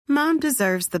Mom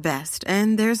deserves the best,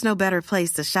 and there's no better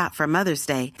place to shop for Mother's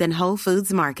Day than Whole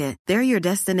Foods Market. They're your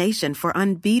destination for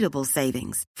unbeatable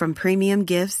savings, from premium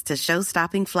gifts to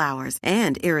show-stopping flowers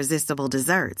and irresistible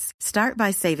desserts. Start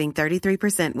by saving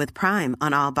 33% with Prime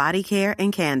on all body care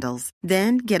and candles.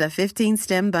 Then get a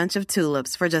 15-stem bunch of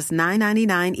tulips for just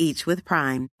 $9.99 each with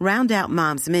Prime. Round out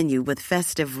Mom's menu with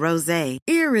festive rosé,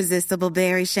 irresistible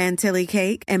berry chantilly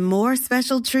cake, and more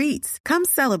special treats. Come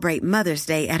celebrate Mother's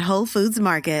Day at Whole Foods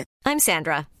Market. I'm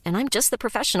Sandra, and I'm just the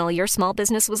professional your small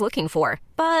business was looking for.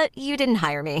 But you didn't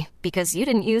hire me because you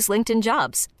didn't use LinkedIn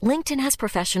Jobs. LinkedIn has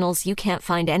professionals you can't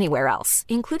find anywhere else,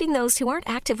 including those who aren't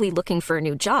actively looking for a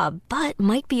new job, but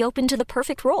might be open to the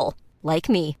perfect role, like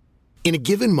me. In a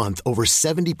given month, over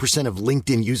 70% of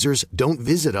LinkedIn users don't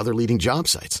visit other leading job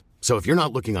sites. So if you're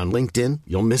not looking on LinkedIn,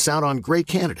 you'll miss out on great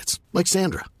candidates like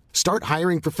Sandra. Start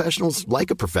hiring professionals like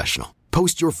a professional.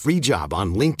 Post your free job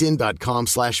on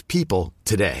linkedin.com/people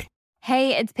today.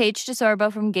 Hey, it's Paige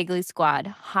DeSorbo from Giggly Squad.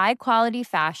 High quality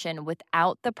fashion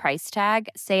without the price tag.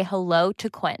 Say hello to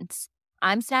Quince.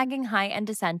 I'm snagging high-end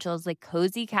essentials like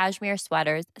cozy cashmere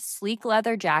sweaters, sleek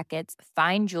leather jackets,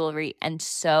 fine jewelry, and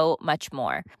so much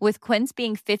more. With Quince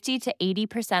being 50 to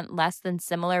 80% less than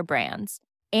similar brands.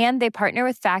 And they partner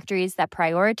with factories that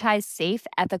prioritize safe,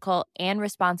 ethical, and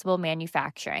responsible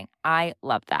manufacturing. I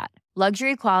love that.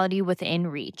 Luxury quality within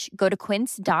reach. Go to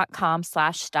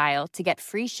quince.com/style to get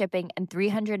free shipping and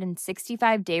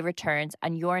 365-day returns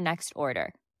on your next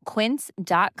order.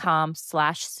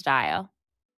 Quince.com/style.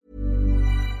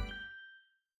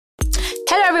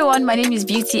 Hello everyone, my name is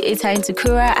Beauty Etain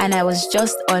Tukura and I was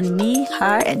just on Me,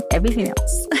 Her and Everything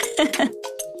Else.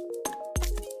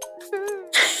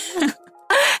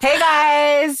 Hey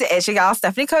guys, it's your girl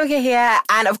Stephanie Coker here,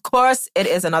 and of course it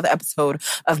is another episode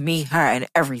of Me, Her and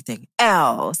Everything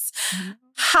Else.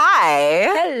 Hi.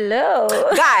 Hello.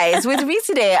 Guys, with me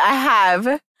today I have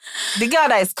the girl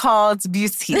that is called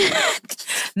Beauty.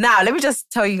 Now, let me just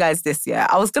tell you guys this, yeah.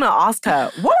 I was going to ask her,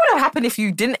 what would have happened if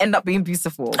you didn't end up being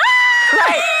beautiful?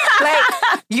 like,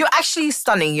 you're actually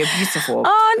stunning. You're beautiful.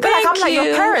 Oh, but thank I'm like, you.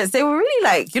 your parents, they were really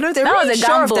like, you know, they're That really was a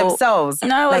sure of gamble. themselves.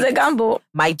 No, it was a gamble.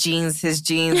 My jeans, his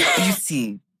jeans,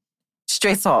 Beauty.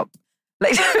 Straight up.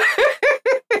 Like,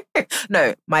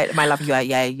 no, my love, you are,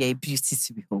 yeah, beauty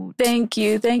to behold. Thank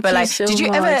you so much. But like,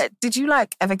 did you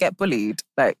ever get bullied,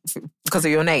 like, because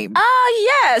of your name?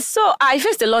 Yeah. So I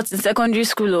faced a lot in secondary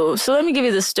school. So let me give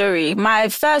you the story. My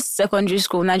first secondary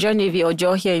school, Nigerian Navy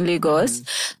Ojo here in Lagos,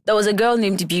 there was a girl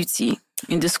named Beauty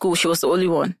in the school. She was the only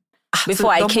one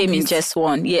before I came in just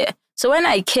one. Yeah. So when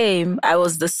I came, I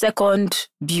was the second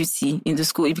Beauty in the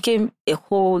school. It became a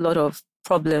whole lot of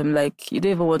problem, like you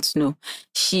don't even want to know.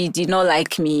 She did not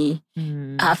like me.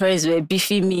 Her friends were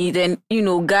beefing me. Then, you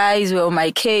know, guys were on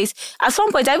my case. At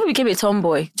some point, I even became a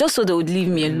tomboy just so they would leave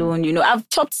me alone. You know, I've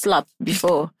chopped slap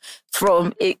before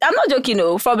I'm not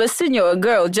joking, from a senior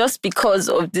girl just because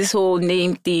of this whole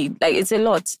name thing. Like, it's a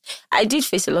lot. I did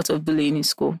face a lot of bullying in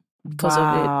school because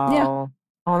of it. Yeah.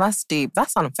 Oh, that's deep.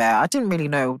 That's unfair. I didn't really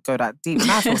know it would go that deep.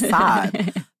 Now I feel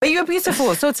sad. But you're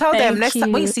beautiful. So tell them next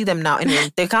time when you see them now,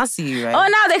 anyway, they can't see you, right? Oh,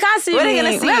 now they can't see me. Where are they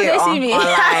going to see you? They see me?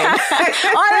 Online.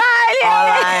 Online, yeah.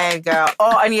 Online, girl.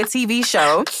 Or on your TV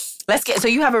show. So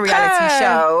you have a reality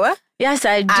show. Yes,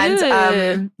 I do.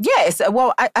 And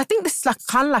I think this is like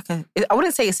kind of like I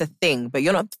wouldn't say it's a thing, but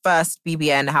you're not the first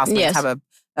BBN housemate to have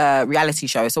a reality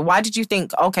show. So why did you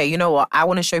think, okay, you know what, I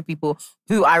want to show people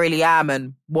who I really am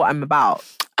and what I'm about?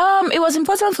 It was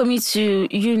important for me to,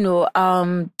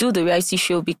 do the reality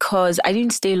show because I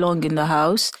didn't stay long in the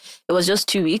house. It was just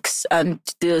 2 weeks, and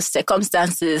the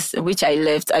circumstances in which I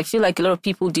left, I feel like a lot of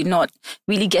people did not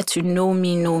really get to know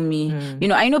me. You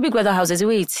know, I know Big Brother house, there's a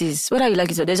way it is. Whether you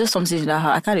like it or there's just something in that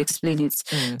house. I can't explain it.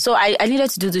 So I needed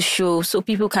to do the show so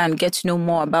people can get to know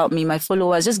more about me, my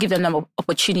followers, just give them an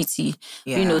opportunity,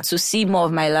 to see more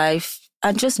of my life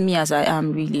and just me as I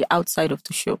am really outside of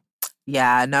the show.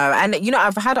 Yeah, no. And,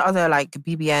 I've had other like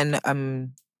BBN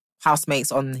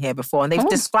housemates on here before, and they've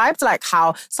described like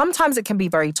how sometimes it can be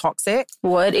very toxic.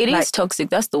 What? It is toxic.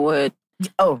 That's the word.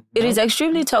 Oh, it is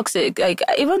extremely toxic. Like,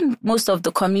 even most of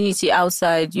the community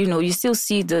outside, you still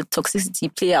see the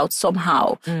toxicity play out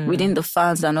somehow within the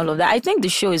fans and all of that. I think the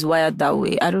show is wired that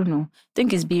way. I don't know. I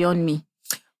think it's beyond me.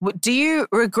 Do you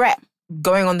regret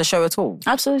going on the show at all?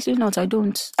 Absolutely not. I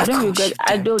don't. I don't regret.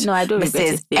 I don't know. I don't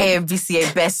regret it.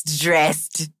 AMVCA best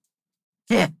dressed.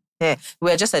 Yeah.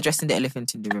 We're just addressing the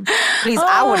elephant in the room. Please,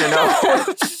 I want to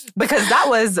know. Because that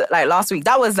was like last week.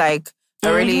 That was like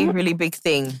a really, really big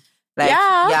thing. Like,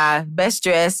 yeah, best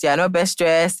dressed, yeah, not best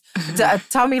dressed.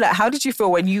 Tell me, like, how did you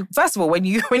feel when you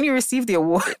received the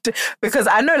award? Because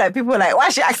I know, like, people were like, why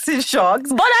is she acting shocked?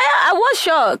 But I was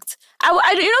shocked.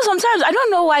 Sometimes I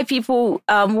don't know why people,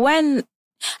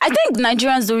 I think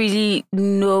Nigerians don't really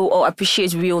know or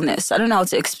appreciate realness. I don't know how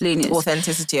to explain it.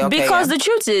 Authenticity, okay. Because the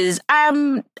truth is,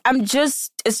 I'm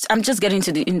just getting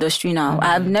into the industry now. Mm-hmm.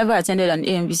 I've never attended an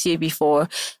AMVCA before.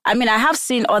 I mean, I have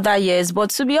seen other years,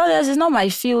 but to be honest, it's not my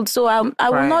field. So I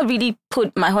will not really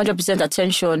put my 100%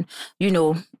 attention,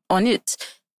 on it.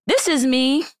 This is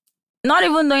me, not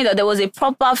even knowing that there was a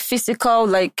proper physical,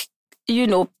 like,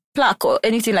 plaque or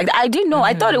anything like that. I didn't know. Mm-hmm.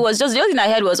 I thought it was just, the only thing I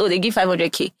heard was, they give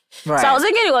 500K. Right. So I was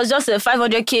thinking it was just a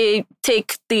 500K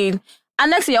take thing.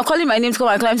 And next thing, you're calling my name to come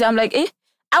and climb. I'm like,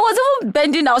 I was even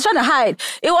bending. I was trying to hide.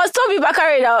 It was Toby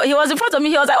Bakare. He was in front of me.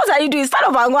 He was like, what are you doing? Stand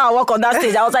up and go and walk on that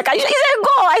stage. I was like, he said,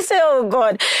 go. I said, oh,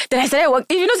 God. Then I started walking.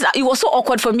 It was so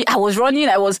awkward for me. I was running.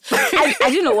 I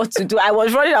didn't know what to do. I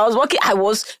was running. I was walking.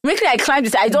 I climbed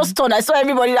this. I just turned. I saw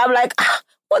everybody. I'm like,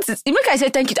 what is it? I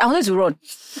said, thank you. I wanted to run.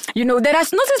 Then I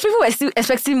noticed people were still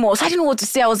expecting more. So I didn't know what to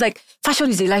say. I was like, fashion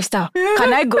is a lifestyle.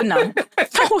 Can I go now?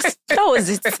 That was it. That was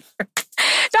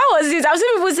it. I've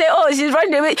seen people say, she's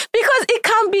running away. Because it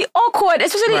can be awkward,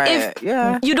 especially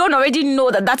if you don't already know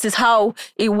that is how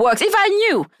it works. If I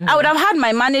knew, I would have had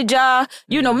my manager,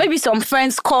 maybe some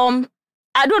friends come.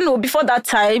 I don't know, before that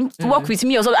time, work with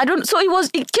me or something. So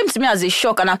it came to me as a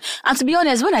shock. And to be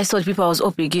honest, when I saw the people I was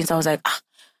up against, I was like,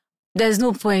 there's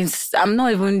no point. I'm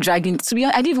not even dragging. To be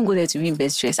honest, I didn't even go there to win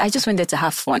best dress. I just went there to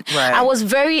have fun. Right. I was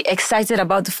very excited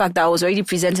about the fact that I was already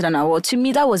presenting an award. To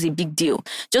me, that was a big deal.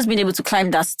 Just being able to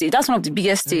climb that stage. That's one of the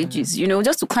biggest stages,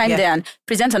 just to climb there and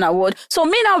present an award. So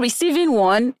me now receiving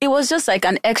one, it was just like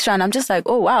an extra. And I'm just like,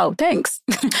 oh, wow, thanks.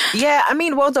 Yeah, I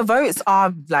mean, well, the votes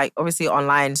are like obviously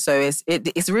online. So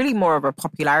it's really more of a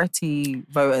popularity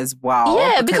vote as well.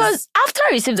 Yeah, because after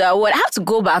I received the award, I have to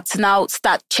go back to now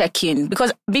start checking.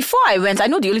 Because before I went, I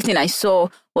know the only thing I saw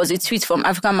was a tweet from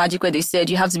African Magic where they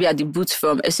said you have to be at the booth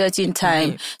from a certain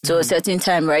time to a certain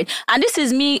time, right? And this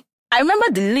is me. I remember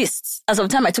the list. As of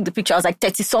the time I took the picture, I was like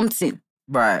 30-something.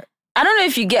 Right. I don't know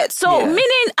if you get. So,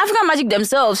 meaning African Magic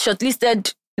themselves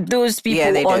shortlisted those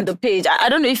people on the page. I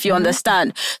don't know if you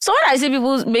understand. So when I see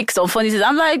people make some funny things,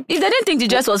 I'm like, if they didn't think the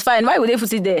dress was fine, why would they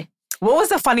put it there? What was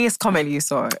the funniest comment you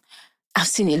saw? I've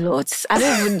seen a lot. I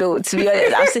don't even know, to be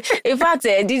honest. In fact,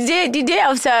 the day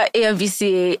after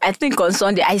AMVCA, I think on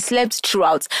Sunday, I slept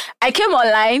throughout. I came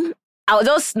online. I'll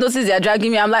just notice they're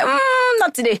dragging me. I'm like,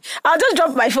 not today. I'll just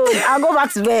drop my phone. I'll go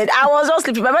back to bed. I was just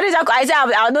sleeping. My manager, I said,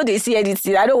 I know they see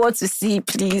anything. I don't want to see,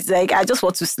 please. Like, I just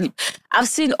want to sleep. I've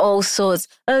seen all sorts.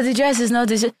 The dress is not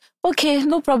this. Okay,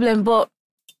 no problem. But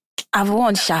I've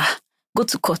won, Sha. Go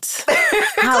to court.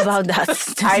 How about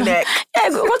that? Yeah,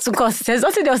 go to court. There's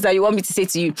nothing else that you want me to say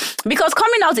to you. Because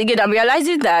coming out again, I'm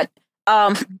realizing that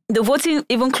the voting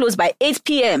even closed by 8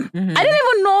 p.m. I didn't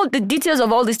even know the details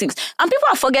of all these things. And people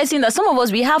are forgetting that some of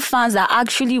us, we have fans that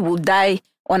actually will die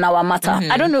on our matter.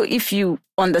 I don't know if you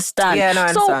understand. Yeah, no, I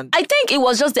understand. So I think it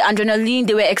was just the adrenaline.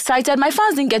 They were excited. My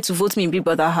fans didn't get to vote me in Big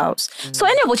Brother house. So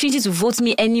any opportunity to vote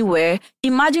me anywhere,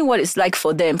 imagine what it's like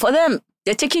for them. For them,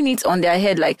 they're taking it on their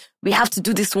head like, we have to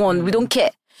do this one. We don't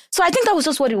care. So I think that was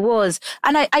just what it was.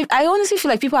 And I honestly feel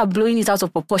like people are blowing it out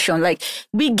of proportion. Like,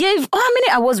 we gave, how many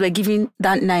awards were given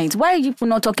that night? Why are people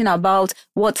not talking about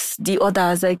what's the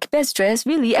others? Like, best dress,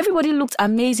 really? Everybody looked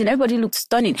amazing. Everybody looked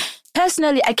stunning.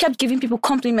 Personally, I kept giving people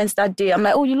compliments that day. I'm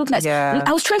like, oh, you look nice. Yeah.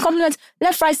 I was throwing compliments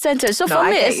left, right, center. So for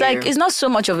me, it's like, it's not so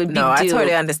much of a big deal. No, I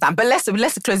totally understand. But let's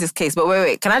close this case. But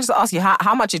wait. Can I just ask you,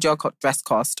 how much did your dress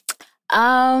cost?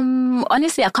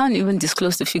 Honestly, I can't even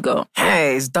disclose the figure.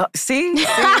 Hey, see?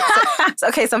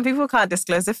 Okay, some people can't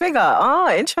disclose the figure.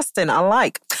 Oh, interesting. I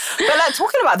like. But like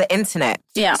talking about the internet.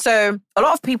 Yeah. So a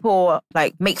lot of people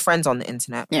like make friends on the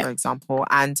internet, for example,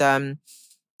 and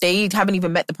they haven't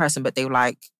even met the person, but they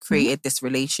like created this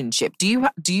relationship.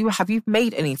 Have you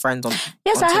made any friends on?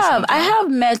 Yes, I have. I have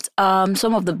met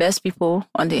some of the best people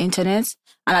on the internet,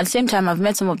 and at the same time, I've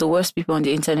met some of the worst people on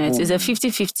the internet. It's a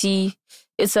 50-50.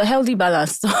 It's a healthy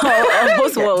balance of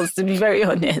both worlds, to be very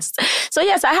honest. So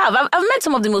yes, I have. I've met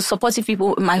some of the most supportive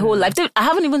people in my whole life. I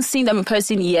haven't even seen them in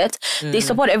person yet. They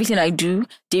support everything I do.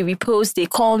 They repost, they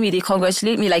call me, they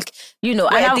congratulate me. Like,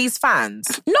 Are these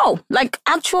fans? No, like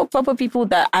actual proper people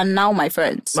that are now my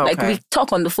friends. Okay. Like we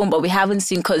talk on the phone, but we haven't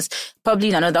seen because probably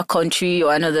in another country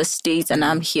or another state and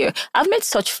I'm here. I've met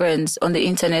such friends on the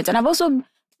internet. And I've also,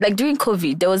 like during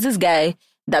COVID, there was this guy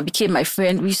that became my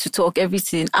friend. We used to talk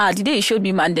everything. The day he showed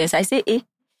me Mandance, I say,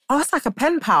 Oh, it's like a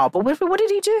pen pal. But what did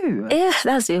he do? Yeah,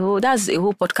 that's a whole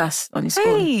podcast on its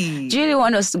own. Do you really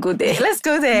want us to go there? Let's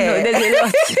go there. No, there's a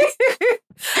lot.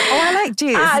 Oh, I like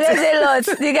this. There's a lot.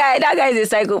 That guy is a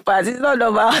psychopath. It's not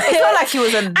normal. It's not like he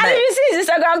was a... And if you see his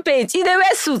Instagram page, he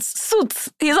wears suits.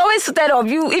 He's always suited up.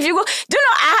 If you go, do you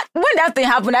know, when that thing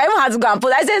happened, I even had to go and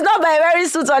post. I said, it's not by wearing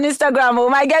suits on Instagram. Oh,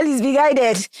 my girl is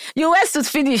big-eyed. You wear suits,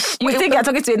 finish. You think you're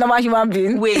talking to a normal human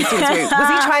being. Wait. Was he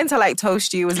trying to like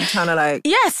toast you? Was he trying to like...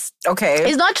 Yes. Okay.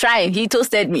 He's not trying. He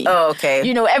toasted me. Oh, okay.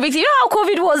 You know, everything. You know how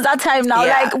COVID was that time now?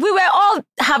 Yeah. Like, we were all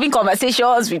having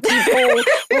conversations with people.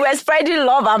 We were spreading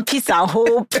love and peace and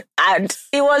hope. And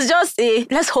it was just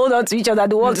let's hold on to each other.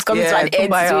 The world is coming to an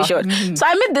end situation. Mm-hmm. So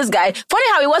I met this guy. Funny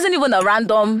how it wasn't even a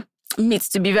random meet,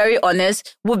 to be very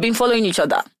honest. We've been following each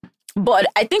other. But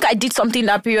I think I did something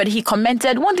that period. He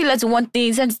commented one thing led to one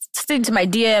thing, sent it into my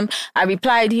DM. I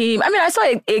replied him. I mean, I saw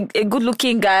a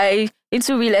good-looking guy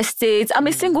into real estate. I'm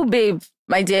a single babe,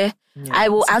 my dear. Yeah, I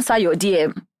will answer your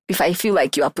DM if I feel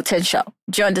like you are potential.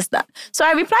 Do you understand? So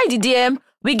I replied the DM.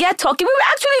 We get talking. We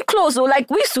were actually close. So like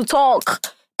we used to talk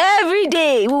every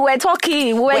day. We were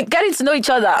talking. We were getting to know each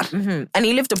other. Mm-hmm. And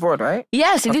he lived abroad, right?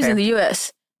 Yes, he lives in the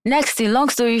US. Next thing, long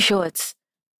story short,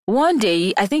 one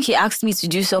day, I think he asked me to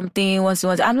do something once.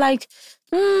 I'm like,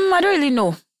 I don't really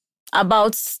know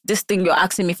about this thing you're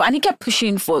asking me for. And he kept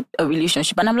pushing for a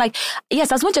relationship. And I'm like,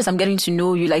 yes, as much as I'm getting to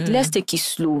know you, like, let's take it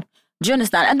slow. Do you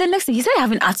understand? And then next thing, he started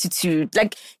having attitude.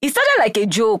 Like, he started like a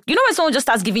joke. You know when someone just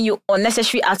starts giving you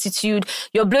unnecessary attitude,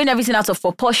 you're blowing everything out of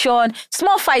proportion.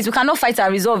 Small fights, we cannot fight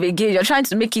and resolve again. You're trying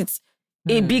to make it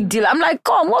a big deal. I'm like,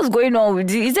 come, what's going on with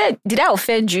you? Did I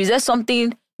offend you? Is there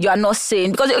something you are not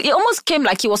saying? Because it almost came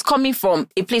like he was coming from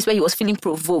a place where he was feeling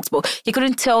provoked, but he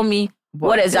couldn't tell me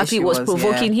what exactly was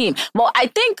provoking him. But I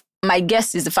think my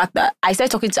guess is the fact that I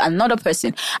started talking to another person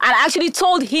and I actually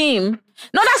told him,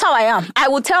 no, that's how I am. I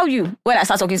will tell you when I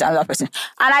start talking to another person.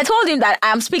 And I told him that I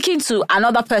am speaking to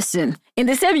another person in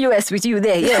the same US with you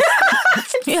there. Yes.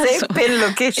 Same pin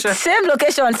location. Same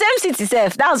location, same city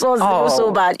self. That's what's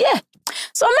so bad. Yeah.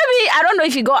 So maybe, I don't know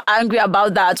if he got angry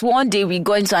about that. One day we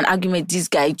got into an argument. This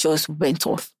guy just went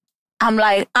off. I'm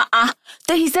like,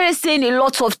 Then he started saying a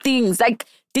lot of things. Like,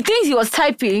 the things he was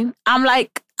typing, I'm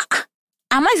like,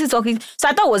 am I still talking? So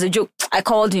I thought it was a joke. I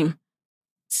called him.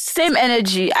 Same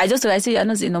energy. I said, you're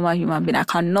not a normal human being. I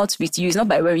cannot with you. It's not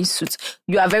by wearing suits.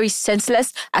 You are very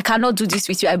senseless. I cannot do this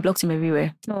with you. I blocked him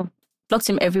everywhere. No. Blocked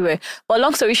him everywhere. But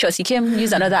long story short, he came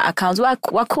use another account.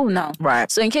 We're cool now. Right.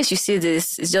 So in case you see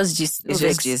this, it's just gist. It's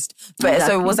just gist. But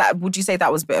exactly. So would you say that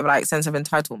was a bit of like sense of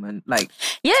entitlement? Like,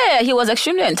 yeah, he was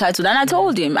extremely entitled. And I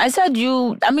told him, I said,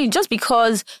 just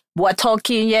because we're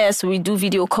talking, yes, we do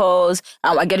video calls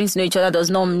and we're getting to know each other does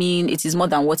not mean it is more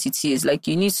than what it is. Like,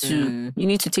 you need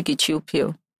to take a chill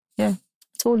pill. Yeah.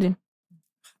 I told him.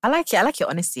 I like your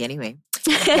honesty anyway.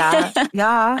 Yeah.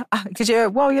 Because you're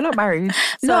not married.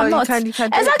 So no, I'm not.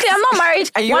 Exactly, I'm not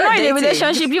married. We're not in a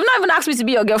relationship. You've not even asked me to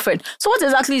be your girlfriend. So what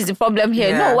exactly is the problem here?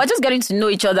 Yeah. No, we're just getting to know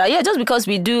each other. Yeah, just because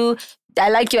we do, I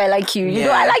like you. You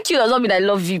know, I like you does not mean I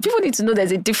love you. People need to know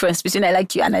there's a difference between I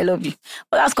like you and I love you.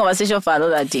 But that's conversation for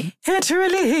another day. It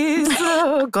really is.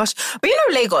 Oh, gosh. But you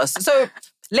know Lagos. So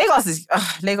Lagos is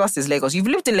Lagos. You've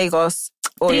lived in Lagos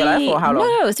all your life or how long?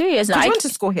 No, 3 years now. You went to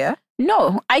school here?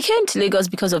 No, I came to Lagos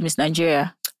because of Miss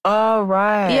Nigeria. Oh,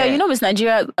 right. Yeah, you know Miss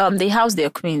Nigeria, they house their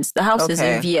queens. The house is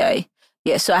in VI.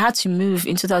 Yeah, so I had to move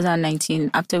in 2019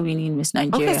 after winning Miss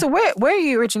Nigeria. Okay, so where are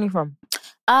you originally from?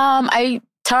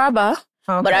 Taraba,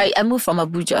 but I moved from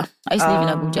Abuja. I used to live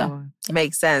in Abuja.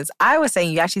 Makes sense. I was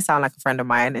saying you actually sound like a friend of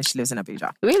mine and she lives in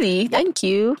Abuja. Really? Thank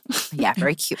you. Yeah,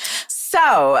 very cute.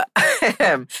 So,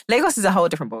 Lagos is a whole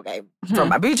different ballgame.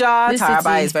 From Abuja,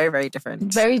 Taraba is very, very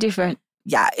different. Very different.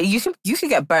 Yeah, you can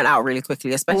get burnt out really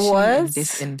quickly, especially in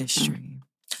this industry.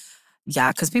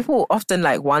 Yeah, because people often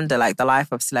like wonder like the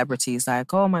life of celebrities.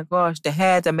 Like, oh my gosh, the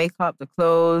hair, the makeup, the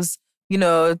clothes, I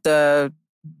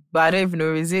don't even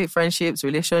know, is it friendships,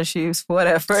 relationships,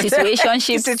 whatever.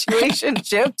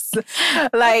 Situationships.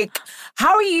 Like,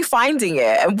 how are you finding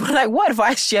it? And like, what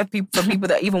advice do you have for people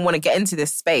that even want to get into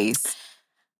this space?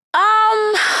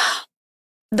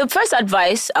 The first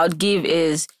advice I would give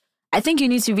is, I think you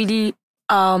need to really,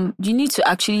 you need to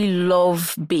actually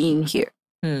love being here.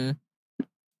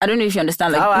 I don't know if you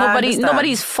understand. Like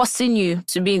nobody is forcing you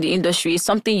to be in the industry. It's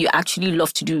something you actually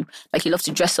love to do. Like, you love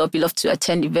to dress up, you love to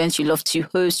attend events, you love to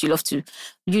host, you love to,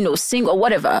 sing or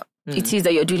whatever it is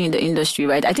that you're doing in the industry,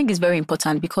 right? I think it's very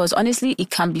important because honestly, it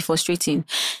can be frustrating.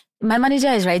 My manager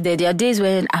is right there. There are days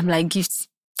when I'm like, Gifts,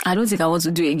 I don't think I want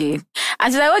to do it again.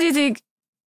 And she's like, what do you think?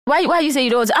 Why you say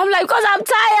you don't? I'm like, because I'm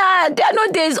tired. There are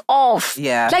no days off.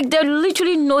 Yeah. Like, there are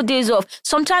literally no days off.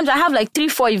 Sometimes I have like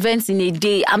 3-4 events in a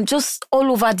day. I'm just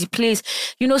all over the place.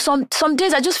 You know, some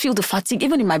days I just feel the fatigue,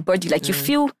 even in my body. Like, you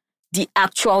feel the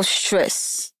actual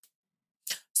stress.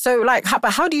 So, like,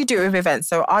 how do you do it with events?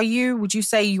 So, would you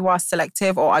say you are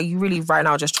selective, or are you really right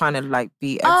now just trying to, like,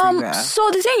 be everywhere? So,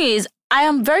 the thing is, I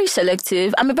am very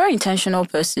selective. I'm a very intentional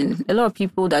person. A lot of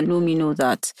people that know me know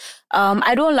that.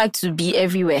 I don't like to be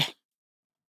everywhere.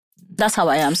 That's how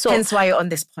I am. So hence why you're on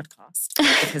this podcast,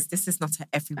 because this is not an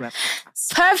everywhere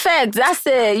podcast. Perfect. That's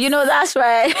it. You know, that's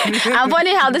right. I'm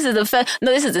funny how this is the first.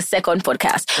 No, this is the second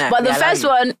podcast. Yeah, but the first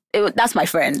one, that's my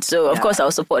friend. So of course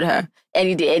I'll support her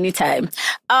any day, anytime.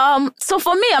 So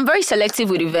for me, I'm very selective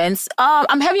with events.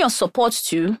 I'm heavy on support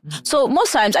too. So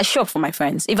most times I show up for my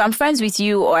friends. If I'm friends with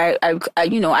you, or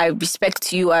I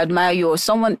respect you, I admire you, or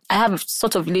someone I have a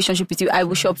sort of relationship with you, I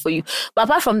will show up for you. But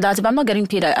apart from that, if I'm not getting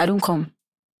paid, I don't come.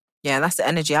 Yeah, that's the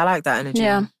energy. I like that energy.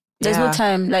 Yeah. There's no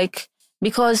time, like,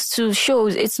 because to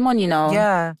shows, it's money now.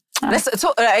 Yeah. Let's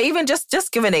talk, even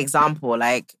just give an example,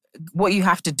 like what you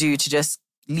have to do to just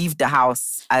leave the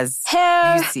house as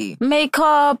hair, beauty.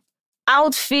 Makeup,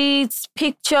 outfits,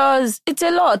 pictures. It's a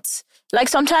lot. Like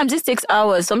sometimes it takes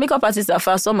hours. Some makeup artists are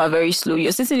fast, some are very slow.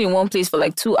 You're sitting in one place for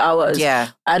like 2 hours. Yeah.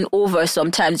 And over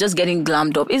sometimes just getting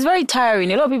glammed up. It's very tiring.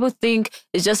 A lot of people think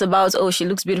it's just about, oh, she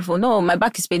looks beautiful. No, my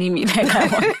back is paining me. Like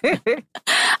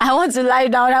I want to lie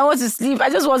down. I want to sleep. I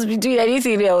just want to be doing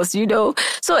anything else, you know.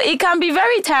 So it can be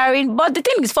very tiring. But the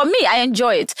thing is, for me, I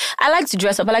enjoy it. I like to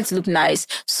dress up. I like to look nice.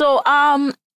 So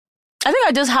I think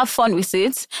I just have fun with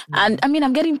it. And I mean,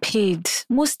 I'm getting paid.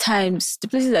 Most times, the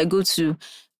places I go to,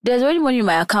 there's already money in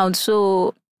my account.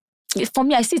 So for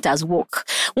me, I see it as work.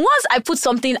 Once I put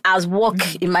something as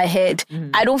work in my head,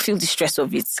 I don't feel the stress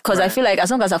of it. Because I feel like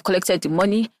as long as I've collected the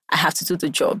money, I have to do the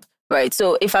job. Right.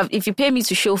 So if you pay me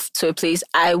to show to a place,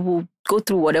 I will go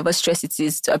through whatever stress it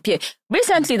is to appear.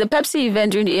 Recently, the Pepsi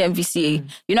event during the AMVCA,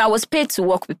 I was paid to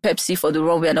work with Pepsi for the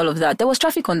runway and all of that. There was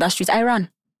traffic on that street. I ran.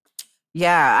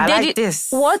 Yeah, I like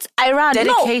this. What? I ran.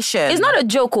 Dedication. No, it's not a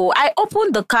joke. I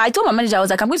opened the car. I told my manager, I was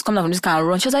like, I'm going to come down from this car and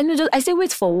run. She was like, no, I said,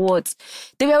 wait for what?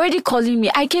 They were already calling me.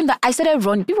 I came back. I started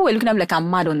running. People were looking at me like I'm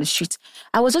mad on the street.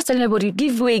 I was just telling everybody,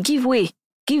 give way, give way,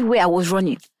 give way. I was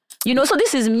running. So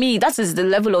this is me. That is the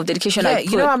level of dedication I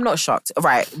put. I'm not shocked.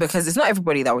 Right. Because it's not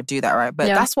everybody that would do that, right? But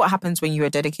that's what happens when you are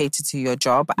dedicated to your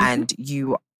job and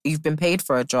you've been paid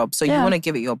for a job. So you want to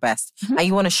give it your best and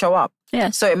you want to show up. Yeah.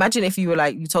 So imagine if you were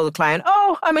like, you told the client,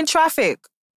 oh, I'm in traffic.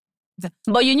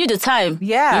 But you knew the time.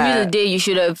 Yeah. You knew the day you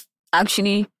should have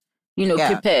actually,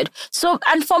 prepared. So,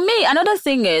 and for me, another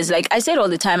thing is, like I said all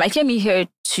the time, I came here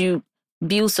to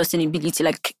build sustainability.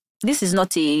 Like, this is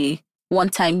not a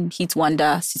one-time hit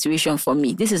wonder situation for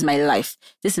me. This is my life.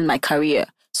 This is my career.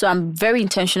 So I'm very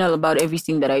intentional about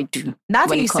everything that I do. Now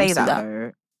that you say that,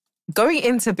 though, going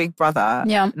into Big Brother,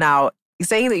 now,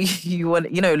 saying that you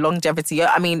want, longevity.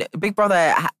 I mean, Big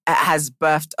Brother has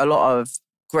birthed a lot of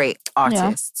great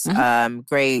artists,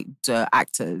 great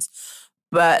actors.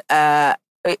 But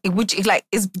would you like,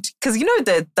 is because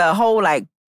the whole like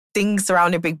thing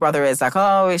surrounding Big Brother is like,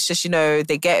 oh, it's just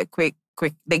they get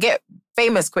they get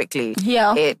famous quickly.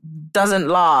 Yeah, it doesn't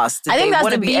last. I think that's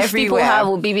the beef people have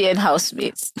with BBN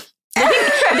housemates.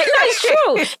 It's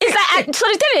true. It's like, so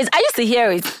the thing is, I used to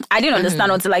hear it. I didn't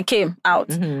understand until I came out.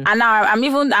 And now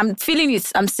I'm feeling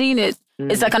it. I'm seeing it.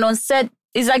 It's like an onset.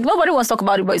 It's like nobody wants to talk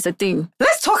about it, but it's a thing.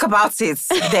 Let's talk about it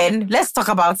then. Let's talk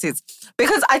about it.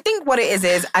 Because I think what it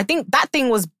is I think that thing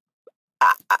was,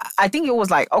 I think it was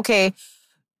like, okay,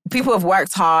 people have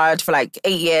worked hard for like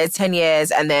 8 years, 10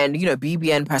 years, and then,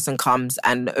 BBN person comes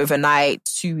and overnight,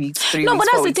 2 weeks, 3 weeks. No, but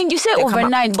that's the thing. You say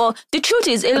overnight, but the truth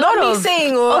is I'm just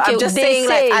saying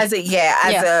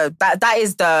that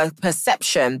is the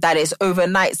perception that is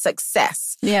overnight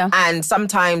success. Yeah. And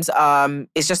sometimes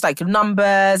it's just like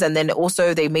numbers, and then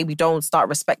also they maybe don't start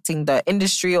respecting the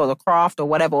industry or the craft or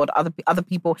whatever, or the other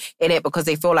people in it, because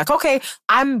they feel like, okay,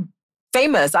 I'm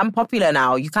famous, I'm popular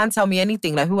now, you can't tell me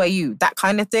anything, like, who are you? That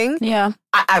kind of thing. Yeah.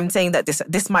 I'm saying that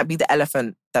this might be the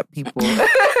elephant that people...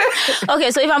 Okay,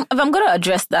 so if I'm going to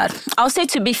address that, I'll say,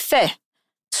 to be fair,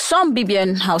 some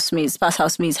BBN housemates, past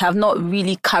housemates, have not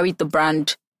really carried the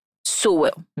brand so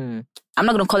well. I'm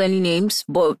not going to call any names,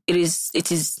 but it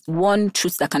is one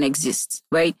truth that can exist,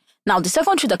 right? Now, the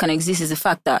second truth that can exist is the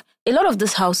fact that a lot of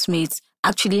these housemates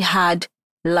actually had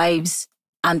lives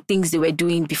and things they were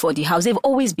doing before the house. They've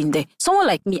always been there. Someone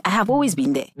like me, I have always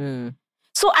been there.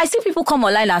 So I see people come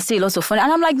online and say lots of funny,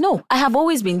 and I'm like, no, I have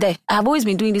always been there. I have always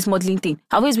been doing this modeling thing.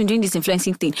 I've always been doing this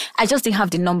influencing thing. I just didn't have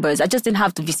the numbers. I just didn't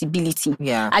have the visibility.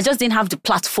 Yeah. I just didn't have the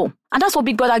platform. And that's what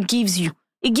Big Brother gives you.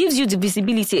 It gives you the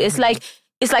visibility. It's like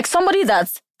somebody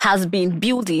that has been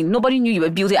building. Nobody knew you were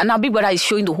building. And now Big Brother is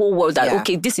showing the whole world that,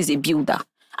 okay, this is a builder.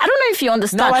 I don't know if you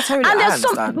understand. No, I totally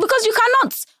understand. Because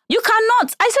you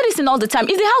cannot. I say this in all the time.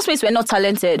 If the housemates were not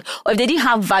talented or if they didn't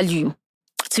have value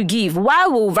to give, why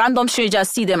will random strangers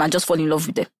see them and just fall in love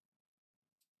with them?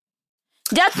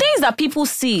 There are things that people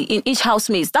see in each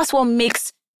housemate. That's what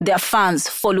makes their fans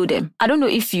follow them. I don't know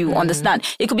if you understand.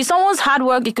 It could be someone's hard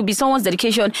work. It could be someone's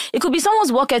dedication. It could be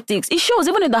someone's work ethics. It shows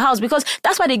even in the house because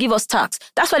that's why they give us tax.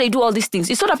 That's why they do all these things.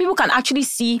 It's so that people can actually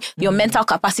see your mental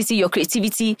capacity, your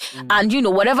creativity, and,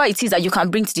 whatever it is that you can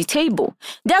bring to the table.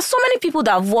 There are so many people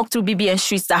that have walked through BBN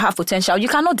streets that have potential. You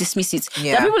cannot dismiss it.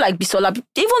 Yeah. There are people like Bisola.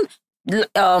 Even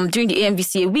during the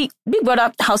AMVCA, Big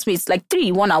Brother housemates, like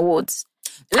 3 won awards.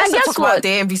 Let's not talk about the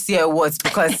AMVCA awards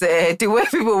because the way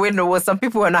people win the awards, some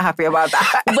people were not happy about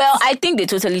that. Well, I think they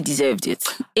totally deserved it.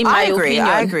 In my opinion,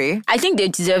 I agree. I think they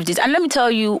deserved it. And let me tell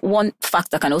you one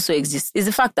fact that can also exist is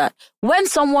the fact that when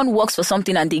someone works for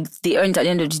something and they earn it at the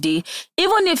end of the day,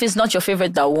 even if it's not your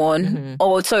favorite that won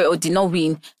or did not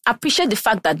win, appreciate the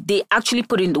fact that they actually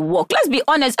put in the work. Let's be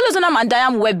honest. Elozonam and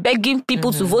Diam were begging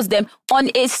people to vote them on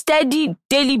a steady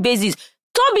daily basis.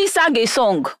 Toby sang a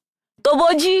song.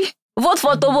 Toboji. Vote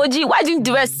for Toboji. Why didn't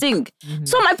the rest sing?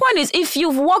 So my point is, if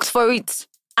you've worked for it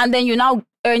and then you now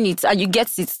earn it and you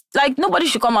get it, like nobody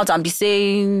should come out and be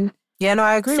saying... Yeah, no,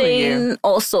 I agree with you.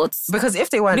 All sorts. Because if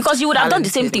they weren't because you would have done the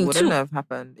same thing it too. wouldn't have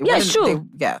happened. It's true.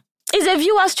 It's a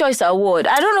viewer's choice award.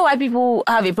 I don't know why people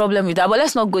have a problem with that, but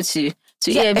let's not go to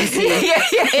AMVCA.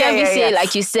 AMVCA,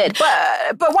 like you said.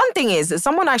 But one thing is,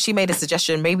 someone actually made a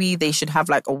suggestion. Maybe they should have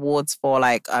like awards for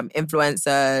like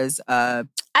influencers.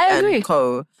 I agree.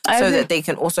 And so that they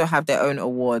can also have their own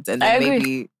awards and then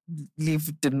maybe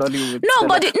leave the Nollywood. No,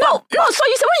 so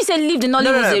you said when you say leave the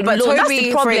Nollywood, but Toby, that's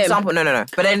the problem. For example, no.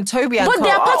 But then Toby and Co they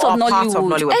are part of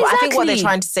Nollywood. Exactly. But I think what they're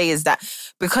trying to say is that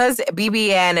because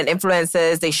BBN and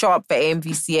influencers, they show up for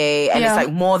AMVCA and it's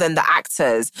like more than the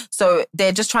actors. So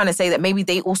they're just trying to say that maybe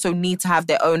they also need to have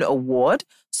their own award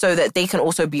so that they can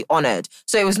also be honored.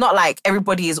 So it was not like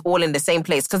everybody is all in the same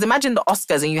place. Because imagine the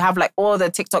Oscars and you have like all the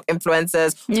TikTok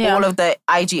influencers, all of the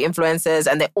IG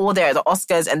influencers, and they're all there at the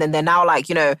Oscars. And then they're now like,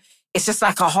 it's just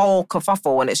like a whole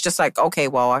kerfuffle. And it's just like, okay,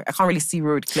 well, I can't really see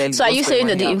road clearly. So are you saying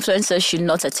that the influencers should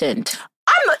not attend?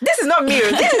 This is not me.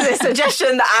 This is a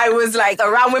suggestion that I was like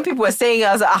around when people were saying it.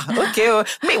 I was like, okay,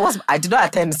 I did not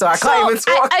attend, so I can't even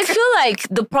talk. I feel like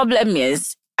the problem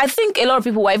is, I think a lot of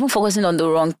people were even focusing on the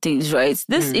wrong things, right?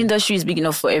 This industry is big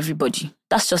enough for everybody.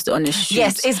 That's just the honest truth.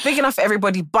 Yes, it's big enough for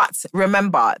everybody, but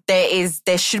remember,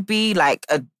 there should be like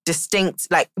a distinct,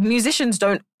 like musicians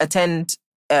don't attend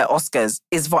Oscars,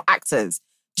 it's for actors.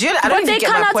 But they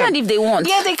can attend if they want.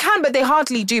 Yeah, they can, but they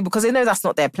hardly do because they know that's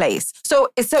not their place. So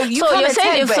you're saying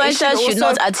influencers should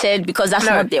not attend because that's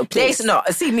not their place. No,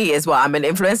 see me as well. I'm an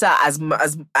influencer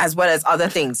as well as other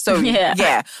things. So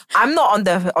yeah, I'm not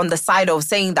on the side of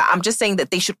saying that. I'm just saying that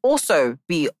they should also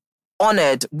be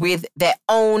honored with their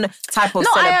own type of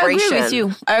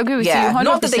celebration. I agree with you 100%.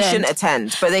 Not that they shouldn't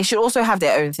attend, but they should also have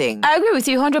their own thing. I agree with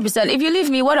you 100%. If you leave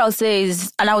me, what I'll say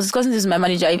is, and I was discussing this with my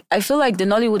manager, I feel like the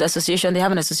Nollywood Association, they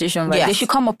have an association, right? Yes. They should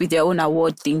come up with their own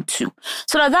award thing too.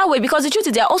 So that way, because the truth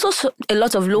is, there are also a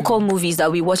lot of local movies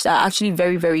that we watch that are actually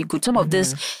very, very good. Some of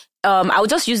this, I'll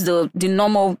just use the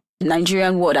normal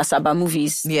Nigerian word Asaba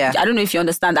movies. Yeah. I don't know if you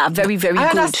understand that. Very, very good. I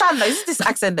understand that. Is this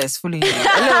accent that's fully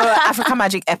hello, African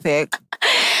Magic Epic.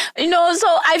 So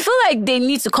I feel like they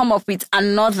need to come up with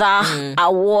another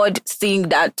award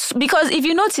thing because if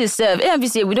you notice,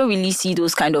 AMVCA, we don't really see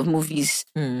those kind of movies.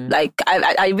 Like,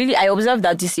 I observed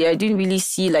that this year, I didn't really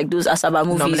see like those Asaba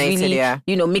movies nominated,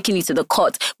 really, making it to the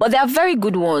cut. But they are very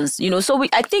good ones, So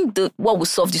I think what will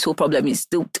solve this whole problem is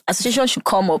the association should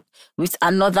come up with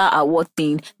another award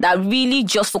thing that really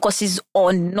just focuses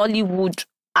on Nollywood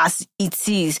as it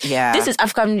is. Yeah. This is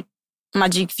African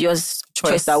Magic Viewers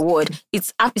Choice Award.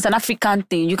 It's an African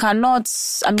thing. You cannot,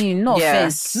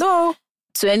 offense. No.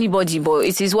 To anybody, but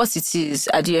it is what it is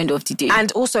at the end of the day.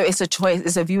 And also, it's a choice.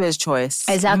 It's a viewer's choice.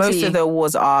 Exactly. Most of the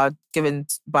awards are given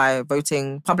by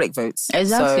public votes.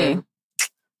 Exactly. So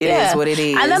it is what it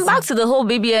is. And then back to the whole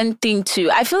BBN thing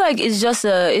too. I feel like it's just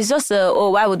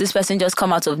why would this person just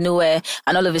come out of nowhere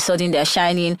and all of a sudden they're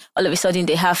shining, all of a sudden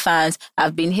they have fans.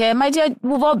 I've been here. My dear,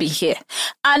 we've all been here.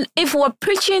 And if we're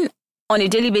preaching on a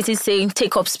daily basis saying,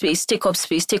 take up space, take up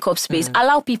space, take up space.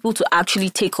 Allow people to actually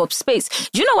take up space.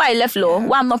 Do you know why I left law?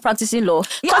 Why I'm not practicing law?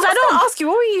 Because I don't ask you,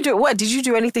 what were you doing? What did you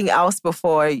do anything else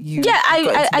before you? Yeah,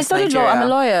 I studied law. I'm a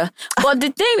lawyer. But the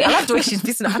thing, I love the way she's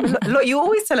listening. You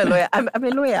always tell a lawyer, I'm a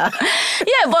lawyer.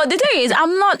 Yeah, but the thing is,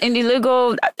 I'm not in the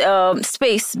legal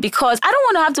space because I don't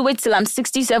want to have to wait till I'm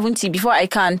 60, 70 before I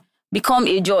can become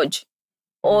a judge.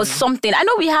 Or something. I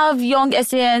know we have young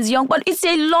SANs, but it's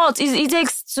a lot. It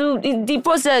takes the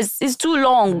process is too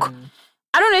long.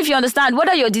 I don't know if you understand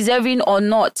whether you're deserving or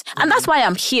not. And that's why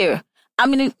I'm here.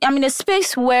 I'm in a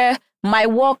space where my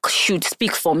work should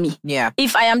speak for me. Yeah.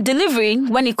 If I am delivering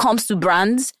when it comes to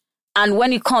brands and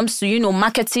when it comes to,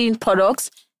 marketing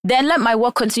products, then let my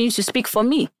work continue to speak for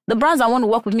me. The brands that want to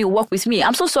work with me will work with me.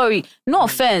 I'm so sorry. No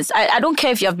offense. I don't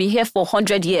care if you have been here for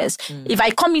 100 years. If I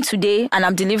come in today and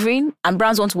I'm delivering and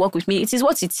brands want to work with me, it is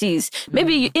what it is.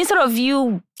 Maybe instead of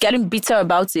you getting bitter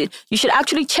about it, you should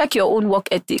actually check your own work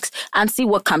ethics and see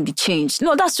what can be changed.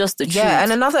 No, that's just the truth. Yeah,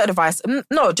 and another advice,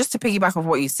 just to piggyback off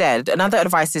what you said, another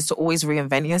advice is to always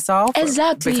reinvent yourself.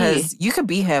 Exactly. Because you could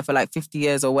be here for like 50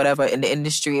 years or whatever in the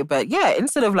industry, but yeah,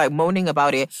 instead of like moaning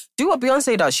about it, do what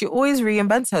Beyonce does. She always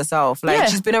reinvents herself.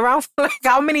 She's been around for like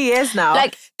how many years now?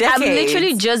 Like, decades. I'm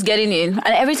literally just getting in.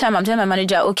 And every time I'm telling my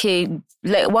manager, okay,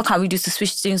 like, what can we do to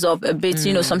switch things up a bit?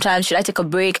 Sometimes should I take a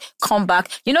break, come back?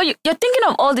 You're thinking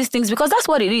of all these things because that's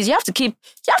what it is. You have to keep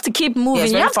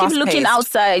moving. You have to keep looking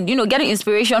outside, getting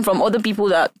inspiration from other people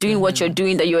that are doing what you're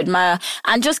doing that you admire,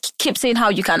 and just keep saying how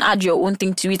you can add your own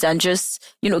thing to it and just,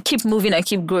 keep moving and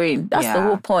keep growing. That's the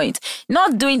whole point.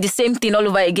 Not doing the same thing all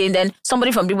over again. Then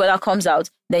somebody from Big Brother comes out,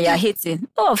 then you're hating.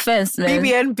 No offense, man.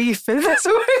 BBN beef. That's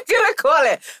what we're going to call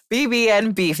it.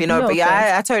 BBN beef, No but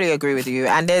yeah, I totally agree with you.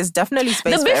 And there's definitely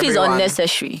space for everyone. The beef is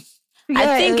unnecessary.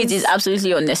 I think it is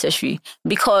absolutely unnecessary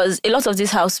because a lot of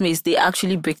these housemates, they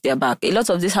actually break their back. A lot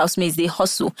of these housemates, they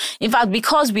hustle. In fact,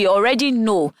 because we already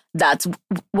know that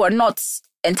we're not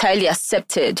entirely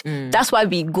accepted, that's why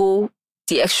we go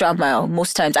the extra mile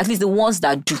most times, at least the ones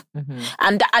that do.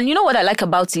 And you know what I like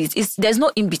about it is there's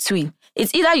no in between.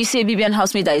 It's either you see a BBN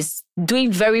housemate that is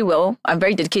doing very well and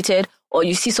very dedicated, or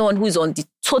you see someone who's on the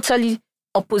totally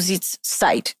opposite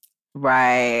side.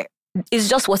 Right. It's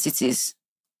just what it is.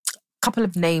 Couple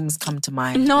of names come to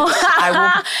mind. No.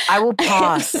 I will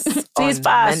pass. Please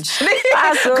pass.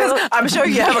 Because I'm sure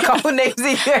you have a couple names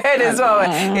in your head as well.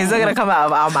 It's not going to come out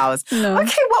of our mouths. No.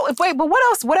 Okay, well, wait, but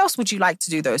what else would you like to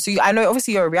do though? So I know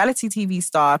obviously you're a reality TV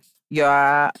star. You're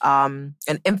an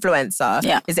influencer.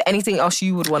 Yeah. Is there anything else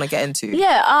you would want to get into?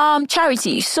 Yeah,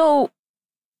 charity. So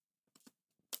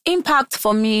impact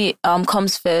for me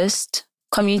comes first.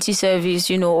 Community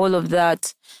service, all of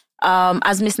that.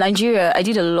 As Miss Nigeria, I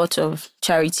did a lot of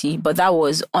charity, but that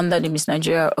was under the Miss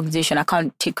Nigeria organization. I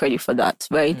can't take credit for that,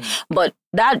 right? But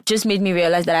that just made me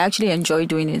realize that I actually enjoy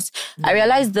doing it. I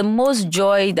realized the most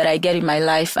joy that I get in my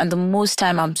life and the most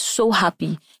time I'm so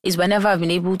happy is whenever I've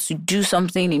been able to do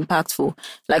something impactful.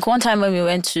 Like one time when we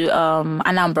went to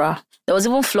Anambra, there was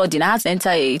even flooding. I had to enter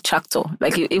a tractor.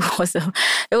 Like it was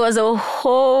a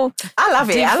whole. I love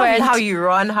it. I love how you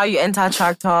run, how you enter a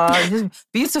tractor. It's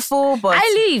beautiful, but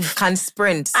I leave. Can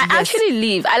sprint. I actually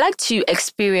leave. I like to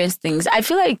experience things. I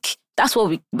feel like that's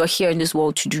what we're here in this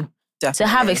world to do. Definitely. To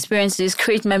have experiences,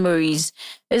 create memories.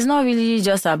 It's not really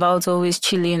just about always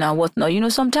chilling and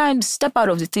whatnot. Sometimes step out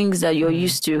of the things that you're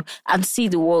used to and see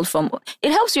the world from.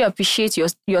 It helps you appreciate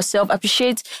yourself,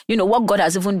 appreciate, what God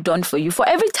has even done for you. For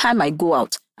every time I go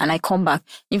out and I come back.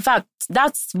 In fact,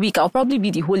 that week I'll probably be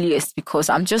the holiest because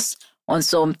I'm just on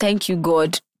some thank you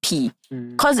God P.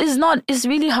 Because it's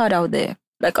really hard out there.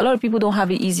 Like a lot of people don't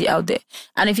have it easy out there.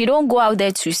 And if you don't go out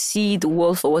there to see the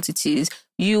world for what it is,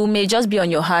 you may just be on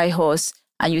your high horse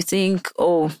and you think,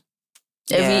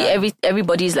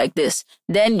 everybody is like this.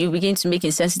 Then you begin to make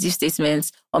insensitive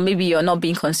statements, or maybe you're not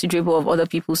being considerable of other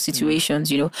people's situations,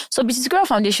 So Tukura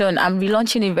Foundation, I'm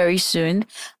relaunching it very soon.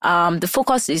 The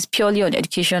focus is purely on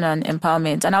education and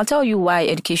empowerment. And I'll tell you why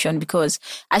education, because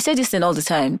I say this thing all the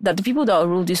time, that the people that will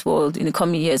rule this world in the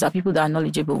coming years are people that are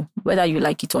knowledgeable, whether you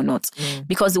like it or not.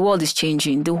 Because the world is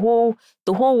changing. The whole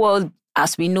world,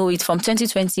 as we know it, from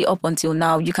 2020 up until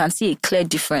now, you can see a clear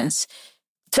difference.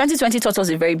 2020 taught us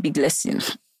a very big lesson.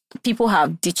 People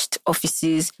have ditched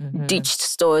offices, ditched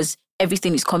stores.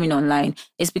 Everything is coming online.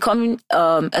 It's becoming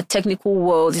a technical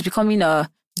world. It's becoming a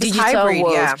digital hybrid,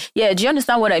 world. Yeah, do you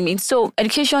understand what I mean? So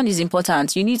education is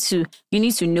important. You need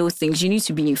to know things. You need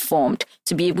to be informed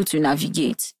to be able to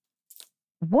navigate.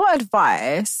 What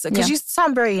advice? Because you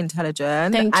sound very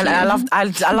intelligent. Thank you.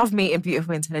 I love meeting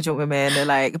beautiful, intelligent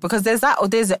women. Because there's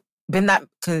been that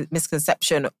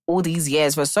misconception all these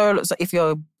years. So if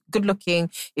you're good looking,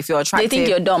 if you're attractive, They think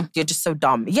you're dumb. You're just so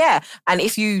dumb. Yeah. And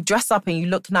if you dress up and you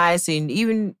look nice and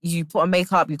even you put on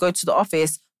makeup, you go to the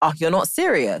office, you're not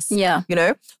serious. Yeah. You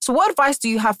know? So what advice do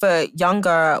you have for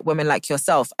younger women like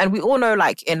yourself? And we all know,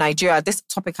 like, in Nigeria, this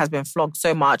topic has been flogged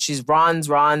so much. Is runs,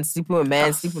 sleeping with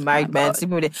men, sleeping with married men,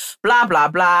 sleeping with it, blah, blah,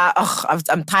 blah.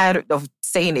 I'm tired of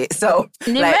saying it. So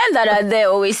the men that are there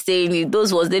always saying it,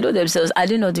 those ones, they know themselves, are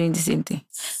they not doing the same thing?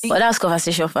 But that's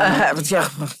conversation for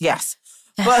yes.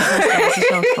 But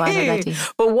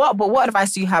what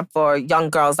advice do you have for young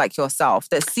girls like yourself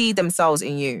that see themselves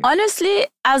in you? Honestly,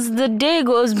 as the day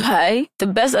goes by, the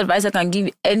best advice I can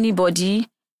give anybody,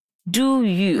 do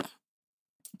you.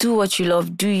 Do what you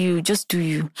love. Do you. Just do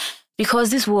you.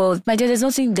 Because this world, my dear, there's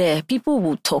nothing there. People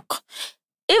will talk.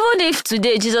 Even if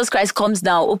today Jesus Christ comes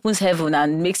down, opens heaven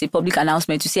and makes a public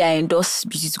announcement to say, I endorse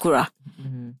Beauty Tukura.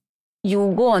 Mm-hmm. You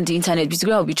will go on the internet, Beauty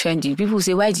Tukura will be trending. People will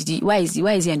say, why is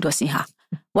he endorsing her?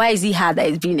 Why is he her that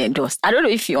is being endorsed? I don't know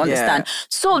if you understand. Yeah.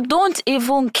 So don't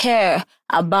even care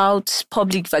about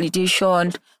public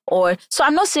validation so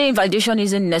I'm not saying validation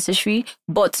isn't necessary,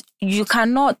 but you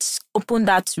cannot open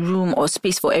that room or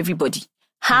space for everybody.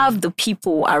 Have the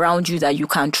people around you that you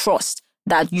can trust,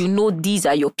 that you know these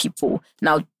are your people.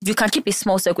 Now, you can keep a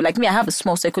small circle. Like me, I have a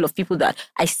small circle of people that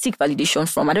I seek validation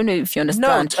from. I don't know if you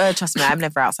understand. No, trust me, I'm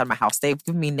never outside my house. They've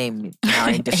given me name now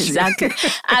in industry. Exactly.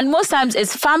 And most times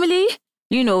it's family,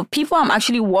 people I'm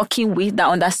actually working with that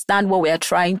understand what we are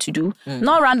trying to do.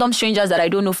 Not random strangers that I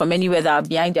don't know from anywhere that are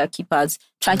behind their keypads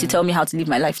trying to tell me how to live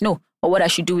my life. No. Or what I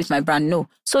should do with my brand. No.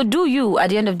 So do you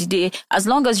at the end of the day, as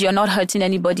long as you're not hurting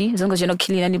anybody, as long as you're not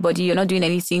killing anybody, you're not doing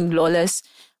anything lawless,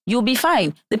 you'll be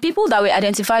fine. The people that will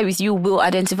identify with you will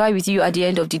identify with you at the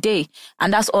end of the day.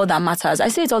 And that's all that matters. I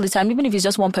say it all the time, even if it's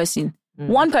just one person.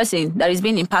 One person that is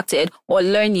being impacted or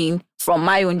learning from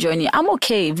my own journey. I'm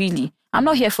okay, really. I'm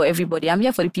not here for everybody. I'm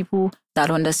here for the people that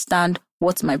understand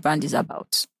what my brand is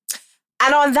about.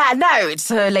 And on that note,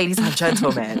 ladies and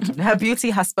gentlemen, her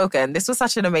beauty has spoken. This was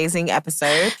such an amazing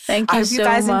episode. Thank you. I hope you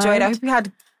guys enjoyed. I hope you had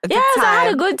a good time. Yes, I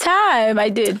had a good time. I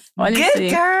did. Honestly.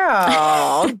 Good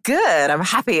girl. Good. I'm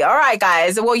happy. All right,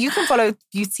 guys. Well, you can follow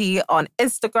Beauty on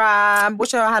Instagram.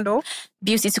 What's your handle?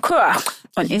 Beauty Tukura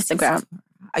on Instagram.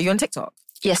 Are you on TikTok?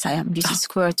 Yes, I am. Beauty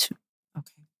Tukura too. Okay.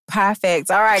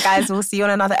 Perfect. All right, guys. We'll see you on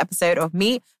another episode of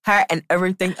Me, Her, and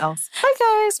Everything Else.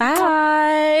 Bye, guys.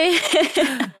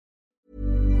 Bye.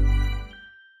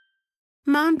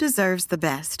 Mom deserves the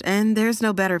best, and there's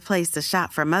no better place to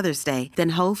shop for Mother's Day than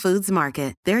Whole Foods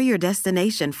Market. They're your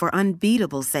destination for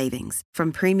unbeatable savings,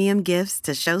 from premium gifts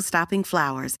to show-stopping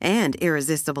flowers and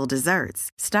irresistible desserts.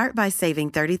 Start by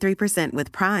saving 33%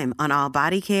 with Prime on all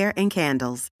body care and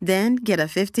candles. Then get a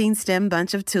 15-stem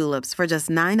bunch of tulips for just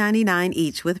 $9.99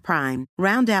 each with Prime.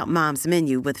 Round out Mom's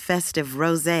menu with festive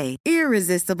rosé,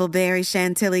 irresistible berry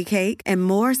chantilly cake, and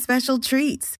more special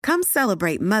treats. Come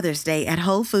celebrate Mother's Day at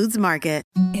Whole Foods Market.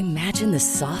 Imagine the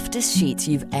softest sheets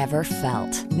you've ever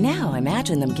felt. Now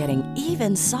imagine them getting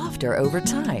even softer over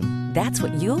time. That's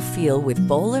what you'll feel with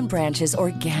Boll & Branch's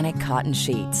organic cotton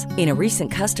sheets. In a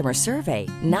recent customer survey,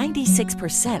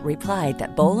 96% replied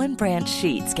that Boll & Branch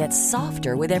sheets get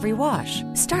softer with every wash.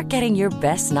 Start getting your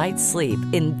best night's sleep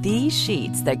in these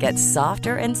sheets that get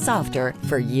softer and softer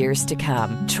for years to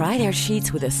come. Try their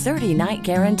sheets with a 30-night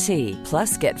guarantee.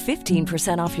 Plus, get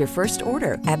 15% off your first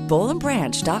order at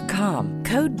bollandbranch.com.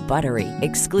 Code BUTTERY.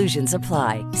 Exclusions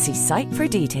apply. See site for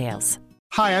details.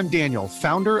 Hi, I'm Daniel,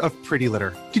 founder of Pretty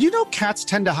Litter. Did you know cats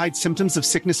tend to hide symptoms of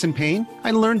sickness and pain?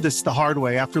 I learned this the hard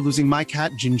way after losing my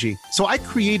cat, Gingy. So I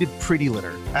created Pretty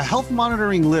Litter, a health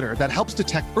monitoring litter that helps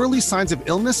detect early signs of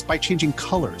illness by changing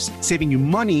colors, saving you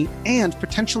money and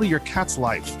potentially your cat's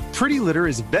life. Pretty Litter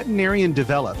is veterinarian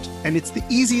developed, and it's the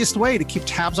easiest way to keep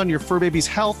tabs on your fur baby's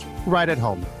health right at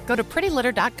home. Go to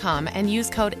prettylitter.com and use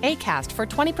code ACAST for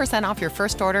 20% off your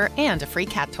first order and a free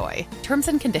cat toy. Terms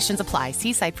and conditions apply.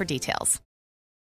 See site for details.